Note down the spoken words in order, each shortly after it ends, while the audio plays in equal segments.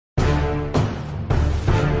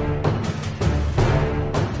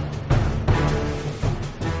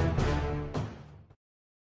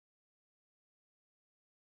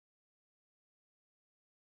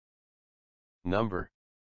Number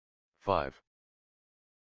 5.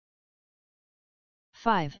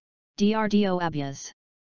 5. DRDO ABHYAS.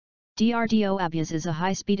 DRDO ABHYAS is a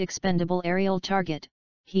high-speed expendable aerial target,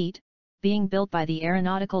 HEAT, being built by the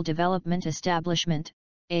Aeronautical Development Establishment,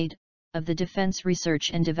 AID, of the Defense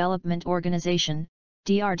Research and Development Organization,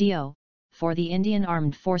 DRDO, for the Indian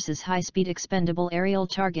Armed Forces. High-speed expendable aerial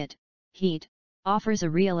target, HEAT, offers a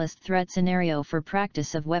realist threat scenario for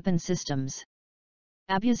practice of weapon systems.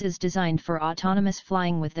 ABHYAS is designed for autonomous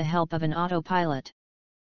flying with the help of an autopilot.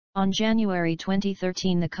 On January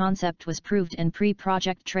 2013 the concept was proved and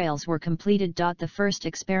pre-project trials were completed. The first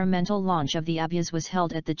experimental launch of the ABHYAS was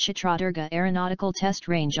held at the Chitradurga Aeronautical Test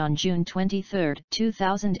Range on June 23,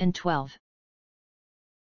 2012.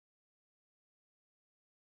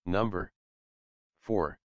 Number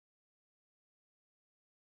 4.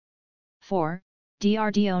 4.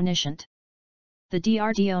 DRDO NSIGINT. The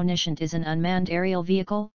DRDO NSIGINT is an unmanned aerial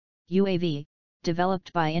vehicle, UAV,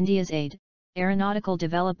 developed by India's AID, Aeronautical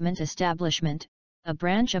Development Establishment, a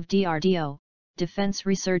branch of DRDO, Defense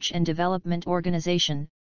Research and Development Organization,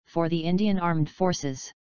 for the Indian Armed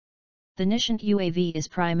Forces. The NSIGINT UAV is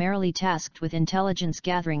primarily tasked with intelligence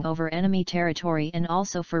gathering over enemy territory and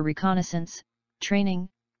also for reconnaissance, training,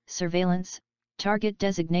 surveillance, target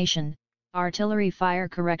designation, artillery fire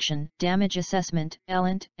correction, damage assessment,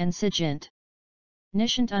 ELINT and SIGINT.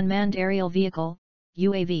 NSIGINT Unmanned Aerial Vehicle,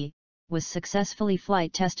 UAV, was successfully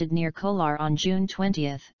flight tested near Kolar on June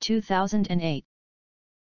 20, 2008.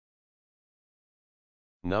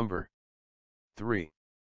 Number 3.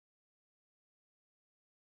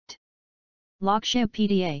 Lakshya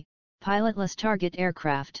PDA, Pilotless Target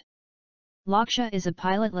Aircraft. Lakshya is a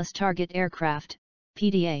pilotless target aircraft,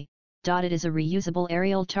 PDA. It is a reusable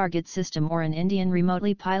aerial target system or an Indian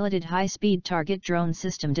remotely piloted high-speed target drone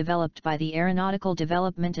system developed by the Aeronautical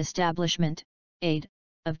Development Establishment, AID,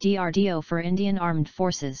 of DRDO for Indian Armed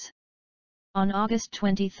Forces. On August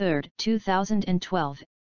 23, 2012,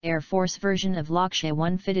 Air Force version of Lakshya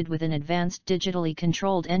 1 fitted with an advanced digitally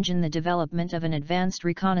controlled engine. The development of an advanced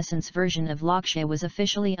reconnaissance version of Lakshya was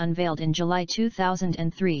officially unveiled in July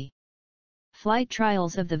 2003. Flight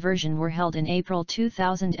trials of the version were held in April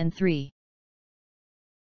 2003.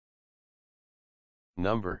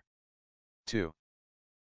 Number 2.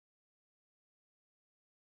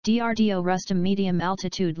 DRDO Rustam Medium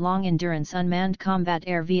Altitude Long Endurance Unmanned Combat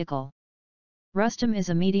Air Vehicle. Rustam is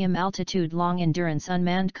a medium altitude long endurance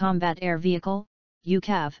unmanned combat air vehicle,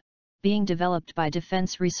 UCAV, being developed by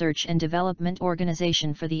Defense Research and Development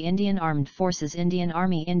Organization for the Indian Armed Forces, Indian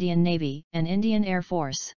Army, Indian Navy, and Indian Air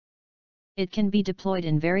Force. It can be deployed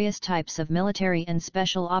in various types of military and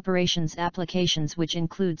special operations applications, which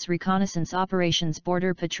includes reconnaissance operations,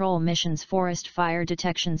 border patrol missions, forest fire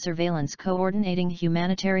detection, surveillance, coordinating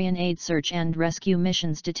humanitarian aid, search and rescue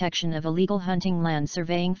missions, detection of illegal hunting, land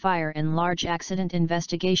surveying, fire and large accident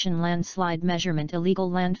investigation, landslide measurement, illegal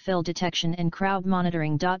landfill detection and crowd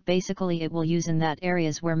monitoring. Basically it will use in that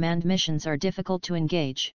areas where manned missions are difficult to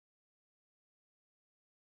engage.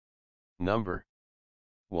 Number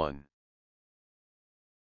 1.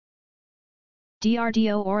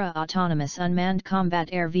 DRDO AURA Autonomous Unmanned Combat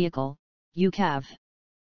Air Vehicle, UCAV.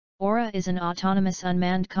 AURA is an autonomous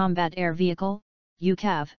unmanned combat air vehicle,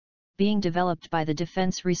 UCAV, being developed by the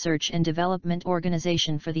Defense Research and Development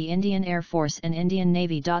Organization for the Indian Air Force and Indian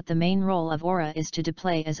Navy. The main role of AURA is to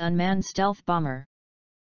deplay as Unmanned Stealth Bomber.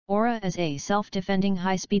 AURA is a self-defending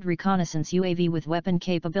high-speed reconnaissance UAV with weapon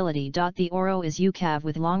capability. The AURA is UCAV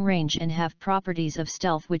with long range and have properties of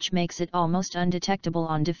stealth, which makes it almost undetectable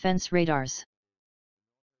on defense radars.